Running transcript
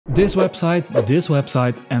This website,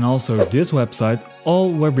 and also this website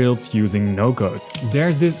all were built using no code.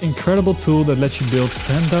 There's this incredible tool that lets you build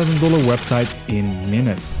 $10,000 website in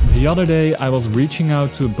minutes. The other day I was reaching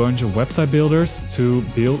out to a bunch of website builders to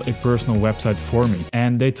build a personal website for me,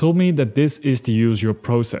 and they told me that this is to use your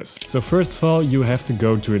process. So first of all, you have to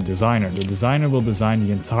go to a designer. The designer will design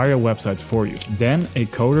the entire website for you. Then a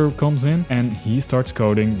coder comes in and he starts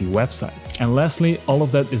coding the website. And lastly, all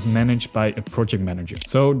of that is managed by a project manager.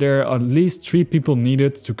 So there are at least 3 people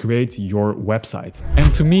needed to create your website.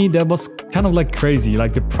 And to me, that was kind of like crazy,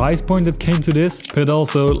 like the price point that came to this, but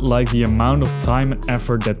also like the amount of time and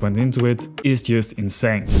effort that went into it is just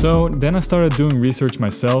insane. So then I started doing research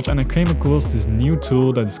myself and I came across this new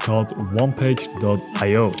tool that is called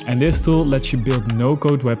onepage.io. And this tool lets you build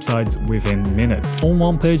no-code websites within minutes. On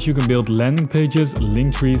OnePage, you can build landing pages,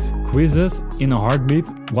 link trees, quizzes in a heartbeat,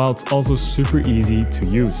 while it's also super easy to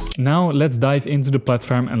use. Now let's dive into the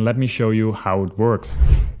platform and let me show you how it works.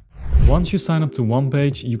 Once you sign up to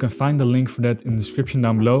OnePage, you can find the link for that in the description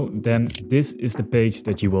down below. Then this is the page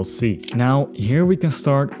that you will see. Now here we can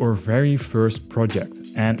start our very first project.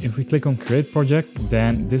 And if we click on create project,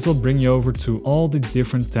 then this will bring you over to all the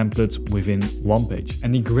different templates within OnePage.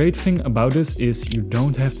 And the great thing about this is you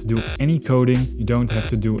don't have to do any coding, you don't have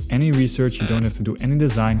to do any research, you don't have to do any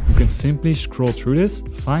design. You can simply scroll through this,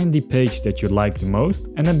 find the page that you like the most,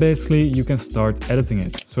 and then basically you can start editing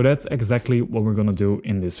it. So that's exactly what we're gonna do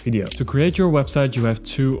in this video. To create your website, you have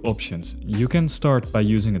 2 options. You can start by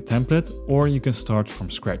using a template, or you can start from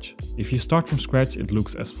scratch. If you start from scratch, it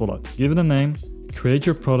looks as follows. Give it a name, create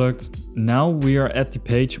your product. Now we are at the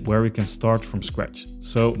page where we can start from scratch.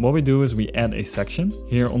 So what we do is we add a section.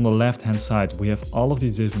 Here on the left hand side, we have all of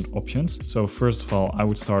these different options. So first of all, I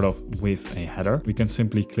would start off with a header. We can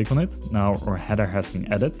simply click on it. Now our header has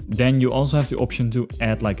been added. Then you also have the option to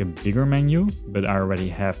add like a bigger menu, but I already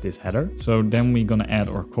have this header. So then we're gonna add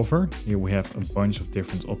our cover. Here we have a bunch of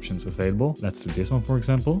different options available. Let's do this one, for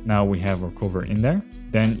example. Now we have our cover in there.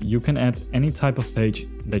 Then you can add any type of page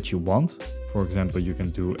that you want. For example, you can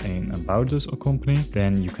do an about us company.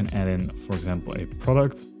 Then you can add in, for example, a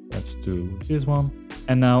product. Let's do this one.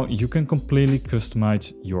 And now you can completely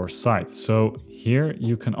customize your site. So here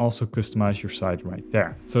you can also customize your site right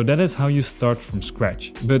there. So that is how you start from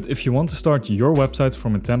scratch. But if you want to start your website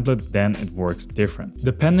from a template, then it works different.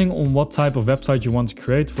 Depending on what type of website you want to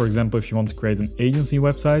create, for example, if you want to create an agency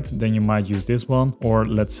website, then you might use this one. Or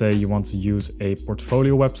let's say you want to use a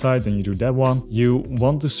portfolio website, then you do that one. You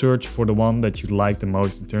want to search for the one that you like the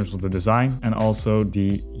most in terms of the design and also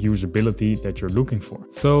the usability that you're looking for.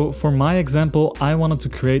 So for my example, I wanted to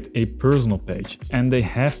create a personal page and they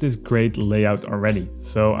have this great layout already.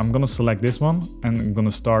 So I'm gonna select this one and I'm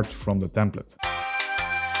gonna start from the template.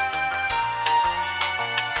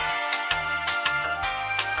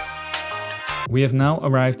 We have now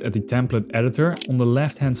arrived at the template editor. On the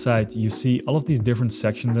left hand side, you see all of these different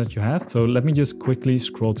sections that you have. So let me just quickly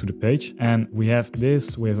scroll to the page and we have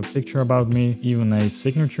this, we have a picture about me, even a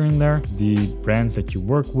signature in there, the brands that you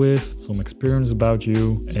work with, some experience about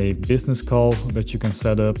you, a business call that you can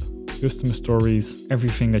set up, customer stories,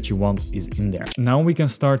 everything that you want is in there. Now we can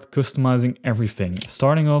start customizing everything,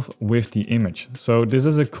 starting off with the image. So this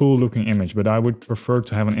is a cool looking image, but I would prefer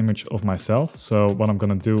to have an image of myself. So what I'm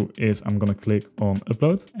gonna do is I'm gonna click on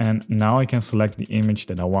upload and now I can select the image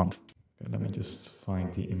that I want. Okay, let me just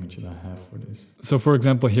find the image that I have for this. So for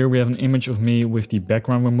example, here we have an image of me with the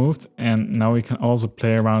background removed, and now we can also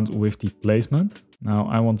play around with the placement. Now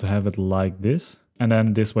I want to have it like this. And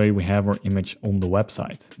then this way we have our image on the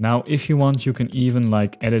website. Now, if you want, you can even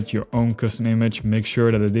like edit your own custom image, make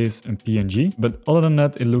sure that it is in PNG. But other than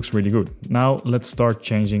that, it looks really good. Now let's start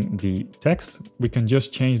changing the text. We can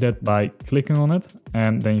just change that by clicking on it,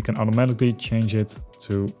 and then you can automatically change it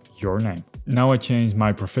to your name. Now I change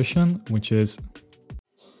my profession, which is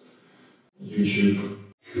YouTube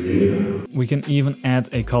creator. We can even add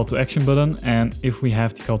a call to action button, and if we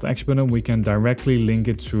have the call to action button, we can directly link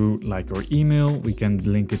it to like our email. We can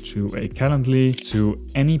link it to a Calendly, to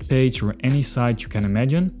any page or any site you can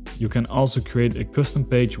imagine. You can also create a custom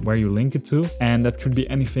page where you link it to, and that could be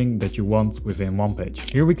anything that you want within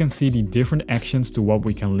OnePage. Here we can see the different actions to what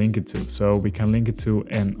we can link it to. So we can link it to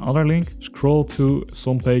another link, scroll to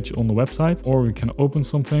some page on the website, or we can open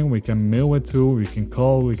something, we can mail it to, we can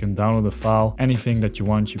call, we can download a file, anything that you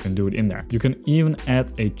want, you can do it in there. You can even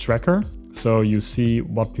add a tracker so you see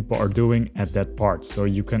what people are doing at that part. So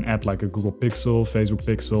you can add like a Google Pixel, Facebook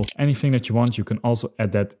Pixel, anything that you want, you can also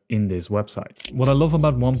add that in this website. What I love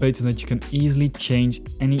about OnePage is that you can easily change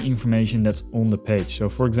any information that's on the page. So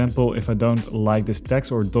for example, if I don't like this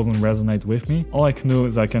text or it doesn't resonate with me, all I can do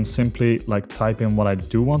is I can simply like type in what I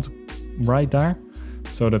do want right there.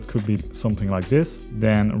 So that could be something like this,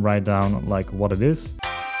 then write down like what it is.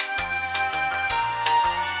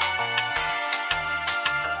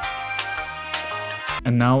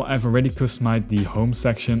 And now I've already customized the home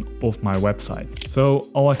section of my website. So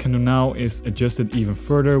all I can do now is adjust it even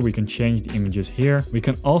further. We can change the images here. We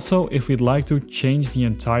can also, if we'd like to, change the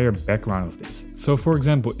entire background of this. So for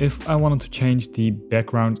example, if I wanted to change the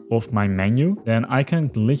background of my menu, then I can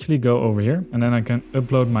literally go over here and then I can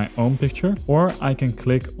upload my own picture, or I can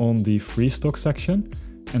click on the free stock section.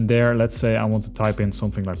 And there, let's say I want to type in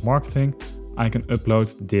something like marketing. I can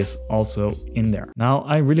upload this also in there. Now,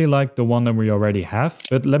 I really like the one that we already have,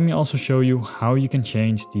 but let me also show you how you can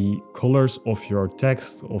change the colors of your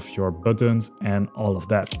text, of your buttons and all of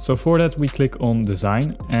that. So for that, we click on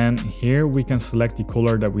design and here we can select the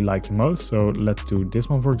color that we like the most. So let's do this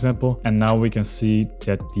one, for example. And now we can see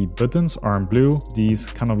that the buttons are in blue. These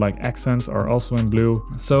kind of like accents are also in blue.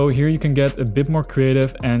 So here you can get a bit more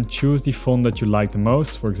creative and choose the font that you like the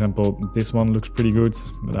most. For example, this one looks pretty good,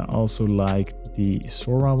 but I also like the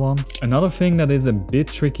Sora one. Another thing that is a bit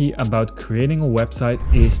tricky about creating a website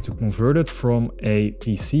is to convert it from a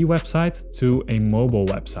PC website to a mobile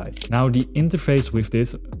website. Now the interface with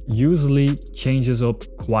this usually changes up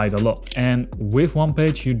quite a lot. And with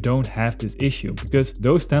OnePage you don't have this issue because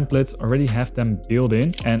those templates already have them built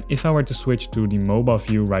in. And if I were to switch to the mobile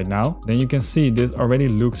view right now, then you can see this already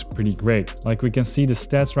looks pretty great. Like we can see the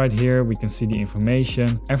stats right here, we can see the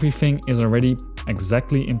information, everything is already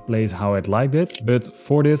exactly in place how I'd liked it. But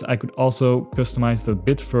for this I could also customize it a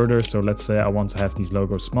bit further. So let's say I want to have these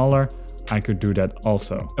logos smaller, I could do that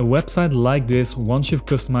also. A website like this, once you've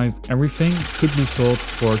customized everything, could be sold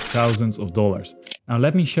for thousands of dollars. Now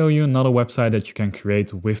let me show you another website that you can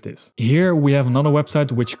create with this. Here we have another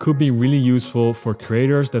website which could be really useful for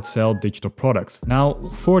creators that sell digital products. Now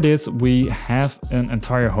for this we have an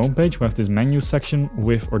entire homepage. We have this menu section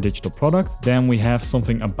with our digital product. Then we have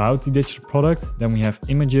something about the digital product. Then we have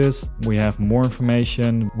images, we have more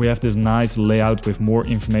information. We have this nice layout with more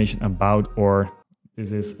information about, or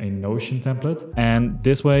this is a Notion template. And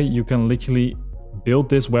this way you can literally build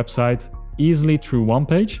this website easily through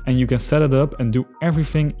OnePage and you can set it up and do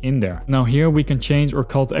everything in there. Now here we can change our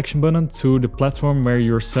call to action button to the platform where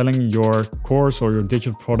you're selling your course or your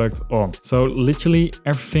digital product on. So literally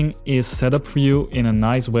everything is set up for you in a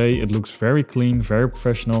nice way. It looks very clean, very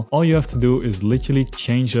professional. All you have to do is literally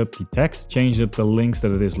change up the text, change up the links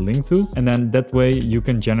that it is linked to, and then that way you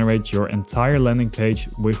can generate your entire landing page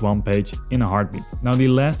with OnePage in a heartbeat. Now the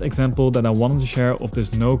last example that I wanted to share of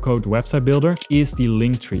this no-code website builder is the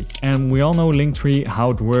Linktree. And we all know Linktree,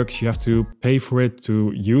 how it works. You have to pay for it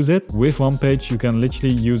to use it. With OnePage, you can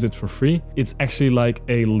literally use it for free. It's actually like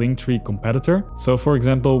a Linktree competitor. So for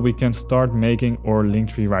example, we can start making our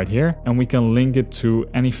Linktree right here and we can link it to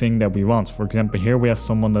anything that we want. For example, here we have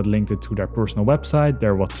someone that linked it to their personal website,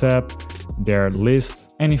 their WhatsApp, their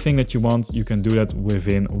list, anything that you want, you can do that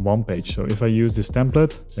within OnePage. So if I use this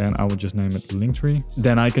template, then I will just name it Linktree.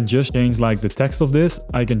 Then I can just change like the text of this.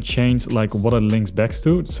 I can change like what it links back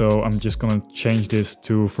to. So I'm just gonna change this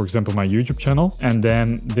to, for example, my YouTube channel. And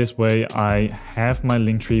then this way I have my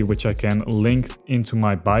Linktree, which I can link into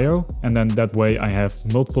my bio. And then that way I have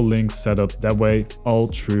multiple links set up that way, all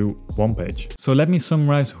through OnePage. So let me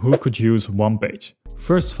summarize who could use OnePage.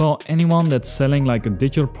 First of all, anyone that's selling like a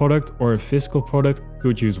digital product or a physical product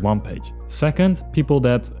could use OnePage. Second, people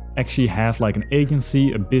that actually have like an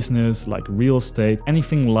agency, a business, like real estate,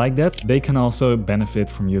 anything like that, they can also benefit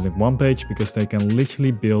from using OnePage because they can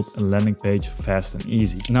literally build a landing page fast and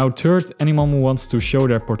easy. Now third, anyone who wants to show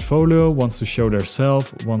their portfolio, wants to show their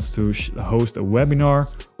self, wants to host a webinar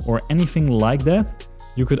or anything like that,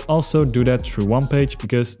 you could also do that through OnePage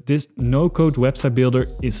because this no-code website builder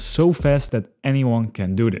is so fast that anyone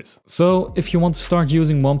can do this. So if you want to start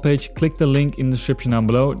using OnePage, click the link in the description down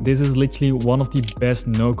below. This is literally one of the best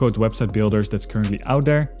no-code website builders that's currently out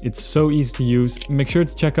there. It's so easy to use. Make sure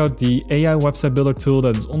to check out the AI website builder tool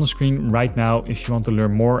that is on the screen right now if you want to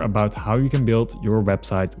learn more about how you can build your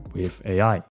website with AI.